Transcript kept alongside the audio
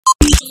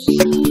In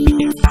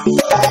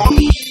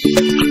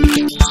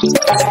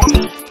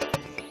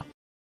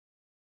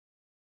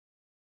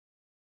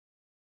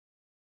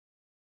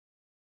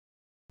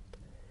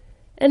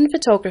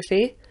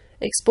photography,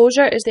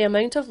 exposure is the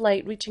amount of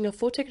light reaching a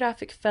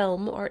photographic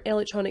film or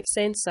electronic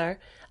sensor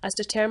as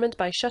determined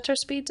by shutter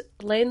speed,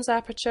 lens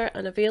aperture,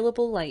 and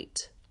available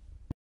light.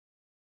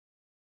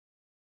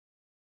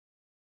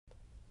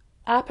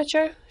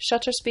 Aperture,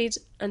 shutter speed,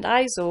 and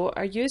ISO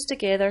are used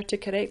together to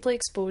correctly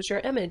expose your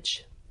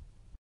image.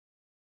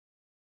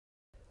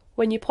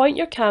 When you point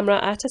your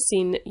camera at a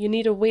scene, you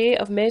need a way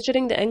of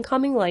measuring the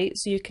incoming light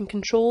so you can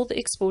control the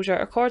exposure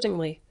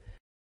accordingly.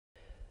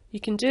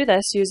 You can do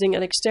this using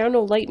an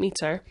external light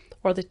meter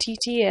or the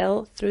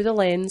TTL through the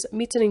lens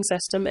metering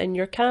system in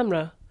your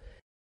camera.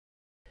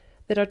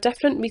 There are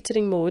different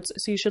metering modes,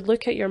 so you should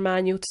look at your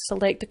manual to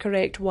select the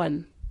correct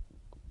one.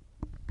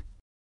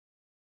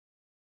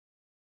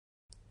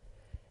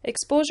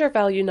 Exposure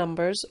value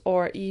numbers,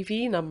 or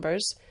EV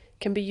numbers,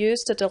 can be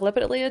used to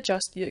deliberately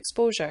adjust the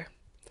exposure.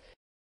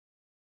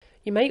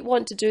 You might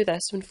want to do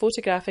this when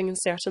photographing in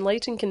certain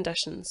lighting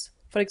conditions,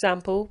 for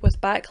example with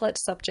backlit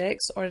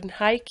subjects or in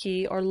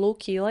high-key or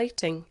low-key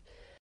lighting.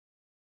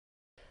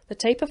 The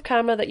type of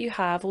camera that you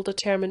have will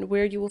determine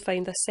where you will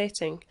find this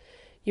setting.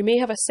 You may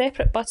have a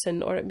separate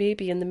button or it may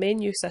be in the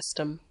menu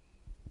system.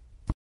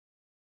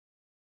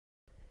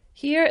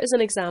 Here is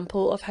an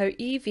example of how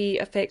EV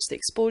affects the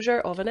exposure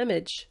of an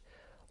image.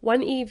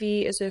 1 EV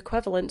is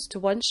equivalent to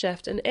 1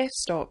 shift in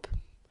f-stop.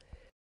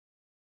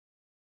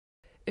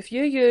 If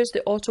you use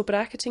the auto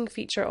bracketing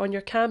feature on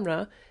your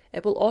camera,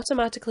 it will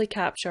automatically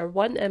capture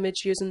one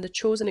image using the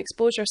chosen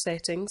exposure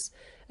settings,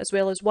 as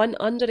well as one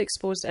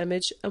underexposed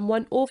image and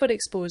one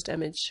overexposed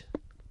image.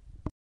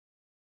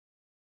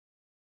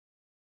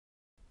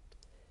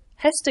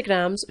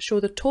 Histograms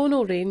show the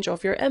tonal range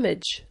of your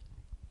image.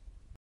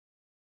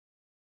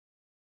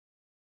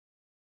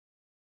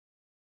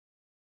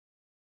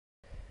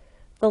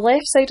 The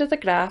left side of the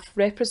graph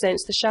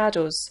represents the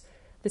shadows,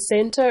 the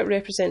centre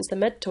represents the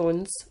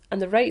midtones,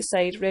 and the right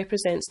side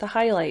represents the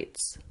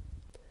highlights.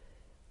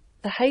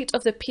 The height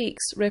of the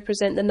peaks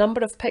represent the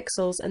number of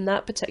pixels in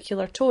that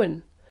particular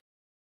tone.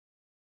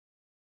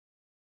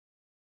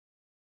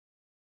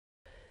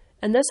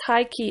 In this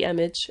high-key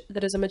image,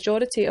 there is a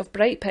majority of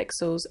bright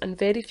pixels and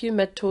very few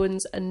midtones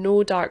and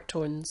no dark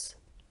tones.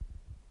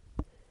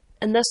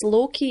 In this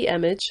low-key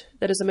image,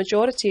 there is a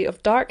majority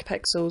of dark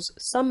pixels,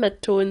 some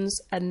midtones,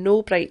 and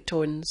no bright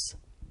tones.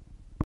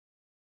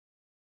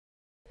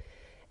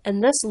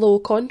 In this low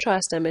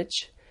contrast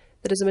image,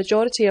 there is a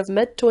majority of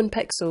mid-tone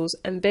pixels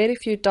and very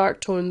few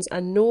dark tones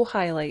and no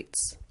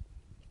highlights.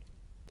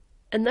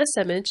 In this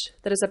image,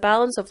 there is a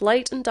balance of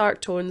light and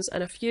dark tones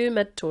and a few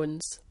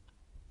mid-tones.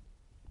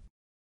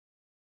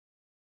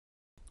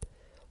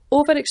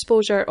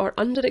 Overexposure or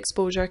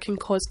underexposure can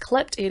cause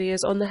clipped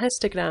areas on the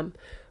histogram,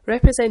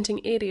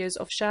 representing areas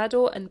of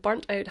shadow and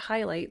burnt-out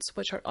highlights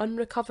which are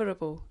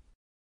unrecoverable.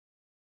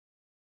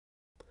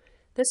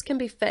 This can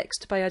be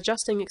fixed by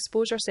adjusting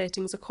exposure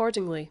settings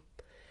accordingly.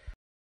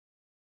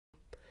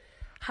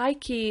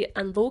 High-key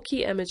and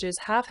low-key images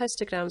have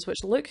histograms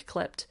which look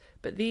clipped,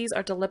 but these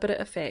are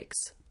deliberate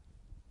effects.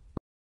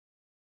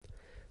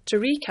 To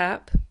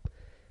recap,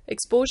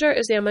 exposure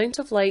is the amount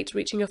of light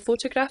reaching a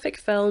photographic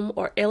film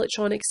or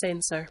electronic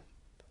sensor.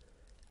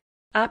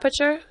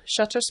 Aperture,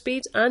 shutter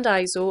speed, and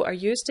ISO are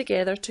used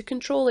together to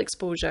control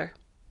exposure.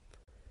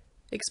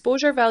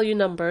 Exposure value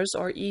numbers,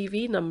 or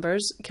EV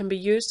numbers, can be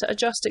used to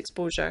adjust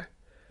exposure.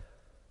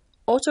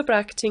 Auto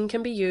bracketing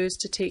can be used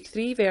to take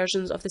 3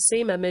 versions of the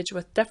same image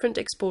with different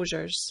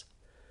exposures.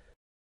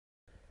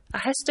 A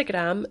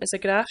histogram is a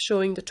graph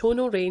showing the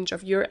tonal range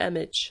of your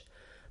image.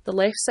 The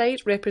left side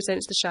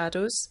represents the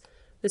shadows,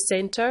 the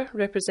centre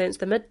represents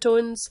the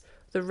midtones,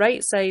 the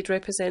right side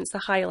represents the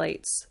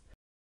highlights.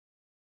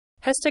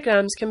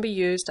 Histograms can be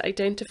used to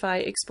identify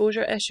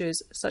exposure issues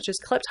such as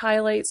clipped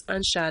highlights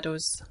and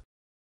shadows.